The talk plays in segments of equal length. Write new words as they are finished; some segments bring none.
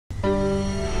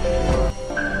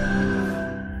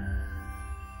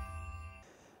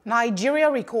Nigeria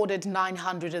recorded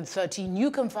 930 new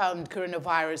confirmed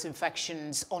coronavirus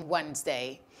infections on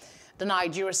Wednesday. The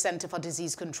Nigeria Center for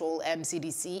Disease Control,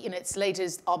 NCDC, in its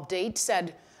latest update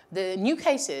said the new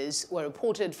cases were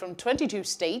reported from 22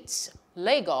 states,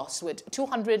 Lagos with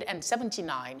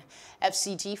 279,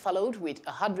 FCT followed with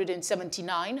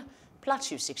 179,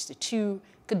 Plateau 62,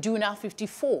 Kaduna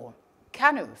 54,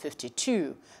 Kano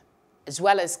 52, as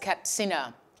well as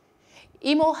Katsina.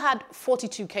 Imo had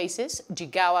 42 cases,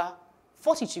 Jigawa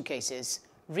 42 cases,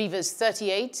 Rivers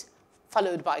 38,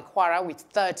 followed by Kwara with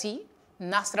 30,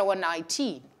 Nasarawa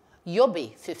 19,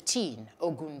 Yobe 15,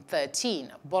 Ogun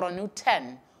 13, Borno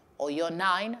 10, Oyo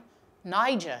 9,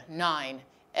 Niger 9,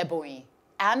 Ebonyi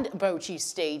and Bauchi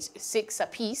states 6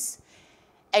 apiece,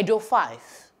 Edo 5,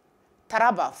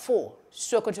 Taraba 4,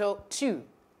 Sokoto 2,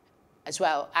 as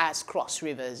well as Cross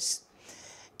Rivers.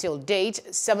 Till date,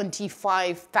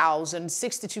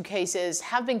 75,062 cases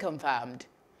have been confirmed,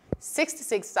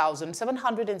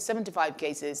 66,775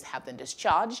 cases have been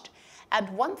discharged, and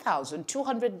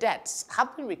 1,200 deaths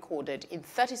have been recorded in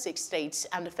 36 states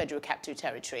and the Federal Capital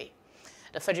Territory.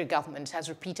 The federal government has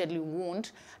repeatedly warned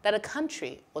that the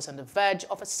country was on the verge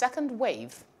of a second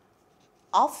wave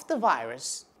of the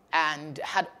virus and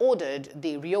had ordered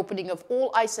the reopening of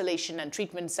all isolation and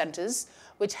treatment centers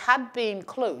which had been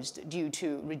closed due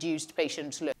to reduced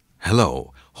patient load.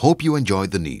 Hello, hope you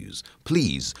enjoyed the news.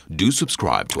 Please do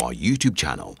subscribe to our YouTube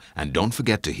channel and don't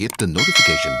forget to hit the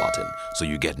notification button so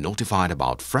you get notified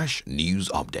about fresh news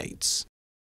updates.